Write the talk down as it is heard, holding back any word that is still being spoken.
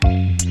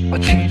I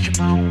change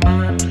my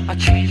mind, I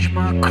change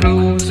my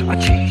clothes, I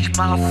change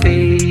my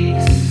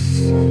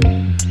face.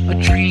 A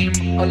dream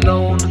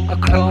alone, a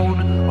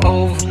clone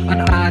of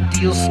an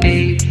ideal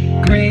state.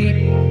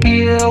 Great,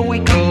 here we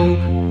go,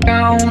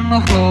 down the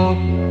hall.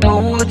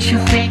 Know what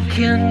you're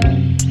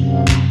thinking?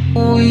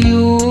 Oh,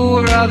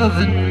 you rather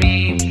than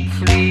me.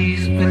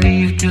 Please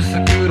believe just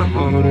a good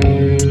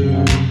hearted.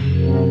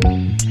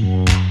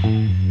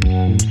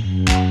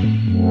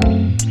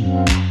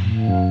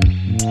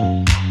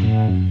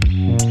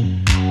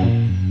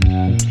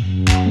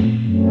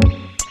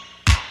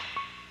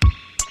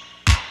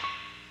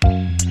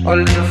 I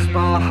left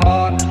my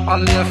heart, I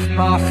left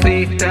my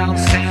faith down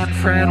San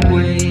Fran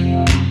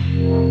Way.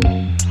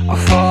 I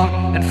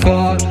fought and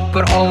fought,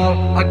 but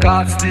all I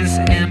got's this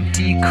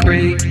empty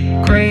crate.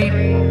 Great,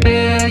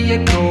 there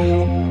you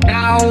go,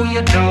 now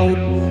you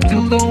know.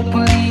 Still don't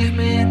believe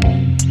me?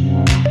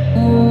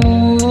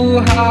 Ooh,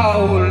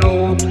 how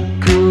low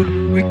could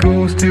we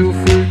go, still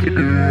faking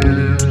it?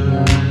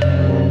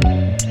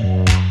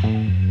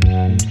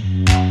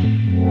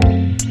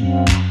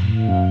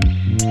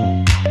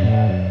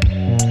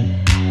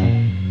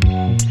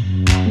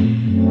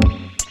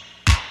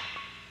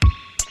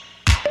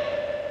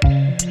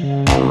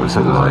 What was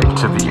it like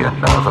to be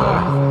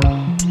another?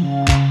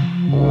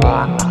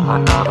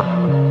 Another.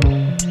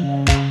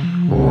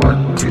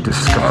 What to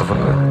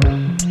discover?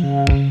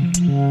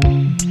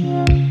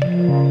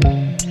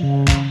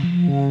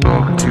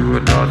 Talk to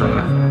another.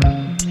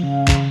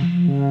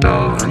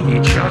 Love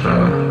each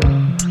other.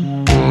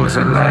 What was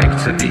it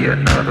like to be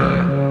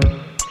another?